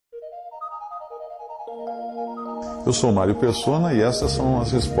Eu sou Mário Persona e essas são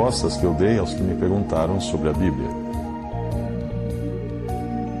as respostas que eu dei aos que me perguntaram sobre a Bíblia.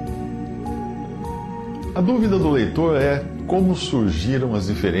 A dúvida do leitor é como surgiram as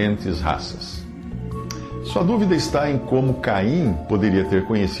diferentes raças. Sua dúvida está em como Caim poderia ter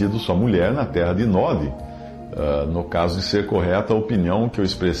conhecido sua mulher na terra de Nod, no caso de ser correta a opinião que eu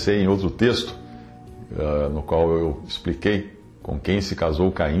expressei em outro texto, no qual eu expliquei com quem se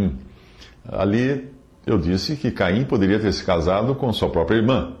casou Caim. Ali eu disse que Caim poderia ter se casado com sua própria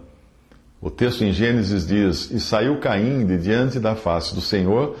irmã. O texto em Gênesis diz: "E saiu Caim de diante da face do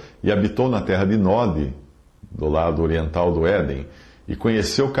Senhor e habitou na terra de Nod, do lado oriental do Éden. E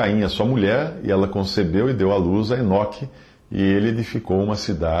conheceu Caim a sua mulher, e ela concebeu e deu à luz a Enoque, e ele edificou uma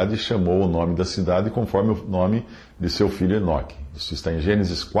cidade e chamou o nome da cidade conforme o nome de seu filho Enoque." Isso está em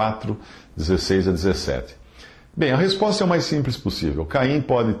Gênesis 4, 16 a 17. Bem, a resposta é o mais simples possível. Caim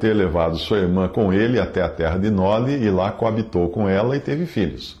pode ter levado sua irmã com ele até a terra de Nod e lá coabitou com ela e teve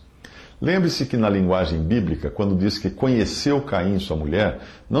filhos. Lembre-se que na linguagem bíblica, quando diz que conheceu Caim sua mulher,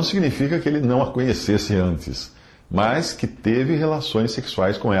 não significa que ele não a conhecesse antes, mas que teve relações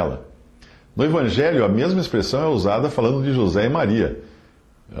sexuais com ela. No Evangelho, a mesma expressão é usada falando de José e Maria,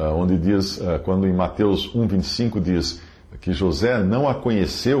 onde diz, quando em Mateus 1,25 diz que José não a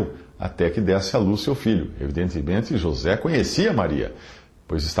conheceu até que desse à luz seu filho. Evidentemente, José conhecia Maria,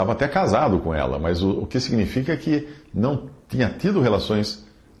 pois estava até casado com ela, mas o que significa que não tinha tido relações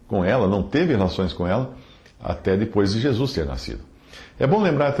com ela, não teve relações com ela, até depois de Jesus ter nascido. É bom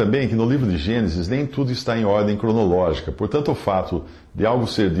lembrar também que no livro de Gênesis nem tudo está em ordem cronológica, portanto o fato de algo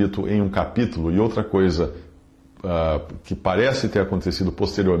ser dito em um capítulo e outra coisa que parece ter acontecido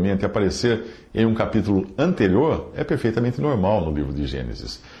posteriormente aparecer em um capítulo anterior é perfeitamente normal no livro de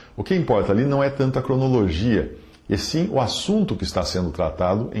Gênesis. O que importa ali não é tanto a cronologia, e sim o assunto que está sendo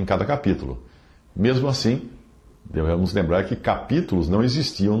tratado em cada capítulo. Mesmo assim, devemos lembrar que capítulos não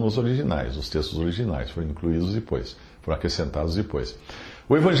existiam nos originais, os textos originais, foram incluídos depois, foram acrescentados depois.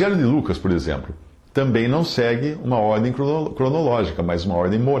 O Evangelho de Lucas, por exemplo, também não segue uma ordem cronológica, mas uma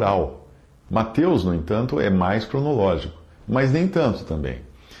ordem moral. Mateus, no entanto, é mais cronológico, mas nem tanto também.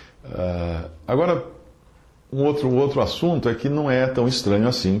 Agora, um outro assunto é que não é tão estranho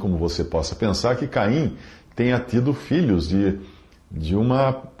assim como você possa pensar que Caim tenha tido filhos de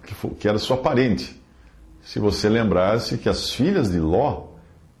uma que era sua parente. Se você lembrasse que as filhas de Ló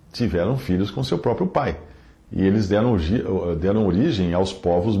tiveram filhos com seu próprio pai. E eles deram origem aos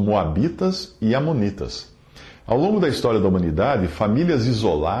povos moabitas e amonitas. Ao longo da história da humanidade, famílias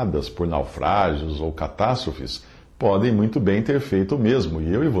isoladas por naufrágios ou catástrofes podem muito bem ter feito o mesmo.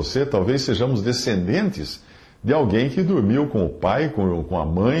 E eu e você talvez sejamos descendentes de alguém que dormiu com o pai, com a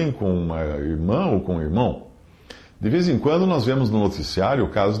mãe, com uma irmã ou com um irmão. De vez em quando nós vemos no noticiário o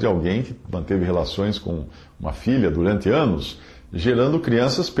caso de alguém que manteve relações com uma filha durante anos, gerando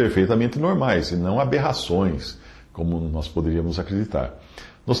crianças perfeitamente normais e não aberrações, como nós poderíamos acreditar.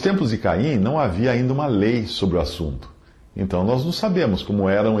 Nos tempos de Caim não havia ainda uma lei sobre o assunto. Então nós não sabemos como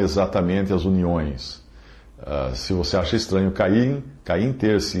eram exatamente as uniões. Se você acha estranho Caim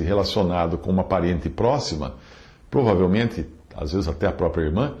ter se relacionado com uma parente próxima, provavelmente, às vezes até a própria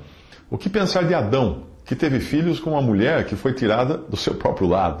irmã, o que pensar de Adão, que teve filhos com uma mulher que foi tirada do seu próprio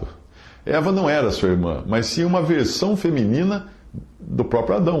lado? Eva não era sua irmã, mas sim uma versão feminina do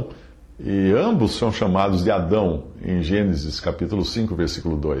próprio Adão. E ambos são chamados de Adão em Gênesis capítulo 5,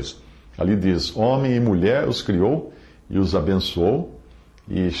 versículo 2. Ali diz: homem e mulher os criou e os abençoou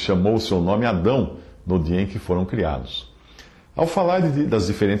e chamou o seu nome Adão no dia em que foram criados. Ao falar das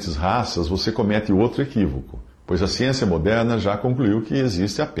diferentes raças, você comete outro equívoco, pois a ciência moderna já concluiu que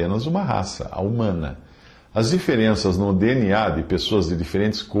existe apenas uma raça, a humana. As diferenças no DNA de pessoas de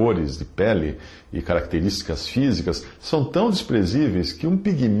diferentes cores de pele e características físicas são tão desprezíveis que um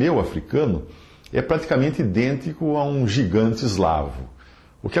pigmeu africano é praticamente idêntico a um gigante eslavo.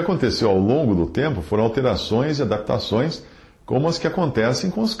 O que aconteceu ao longo do tempo foram alterações e adaptações como as que acontecem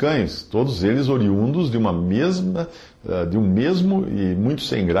com os cães, todos eles oriundos de um mesmo e muito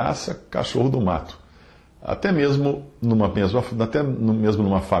sem graça cachorro do mato. Até mesmo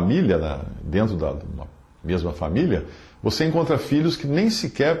numa família, dentro da uma mesma família, você encontra filhos que nem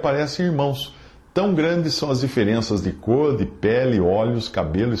sequer parecem irmãos. Tão grandes são as diferenças de cor, de pele, olhos,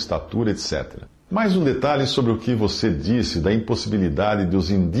 cabelo, estatura, etc. Mais um detalhe sobre o que você disse da impossibilidade de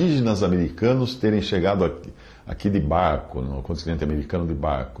os indígenas americanos terem chegado aqui de barco, no continente americano de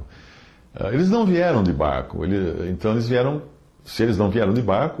barco. Eles não vieram de barco, então eles vieram, se eles não vieram de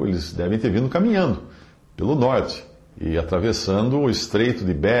barco, eles devem ter vindo caminhando pelo norte e atravessando o Estreito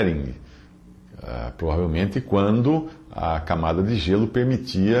de Bering, provavelmente quando a camada de gelo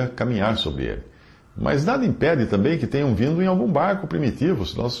permitia caminhar sobre ele. Mas nada impede também que tenham vindo em algum barco primitivo.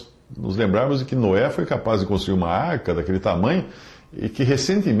 Se nós nos lembrarmos de que Noé foi capaz de construir uma arca daquele tamanho e que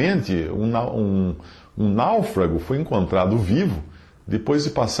recentemente um náufrago foi encontrado vivo depois de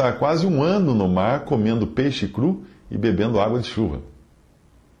passar quase um ano no mar comendo peixe cru e bebendo água de chuva.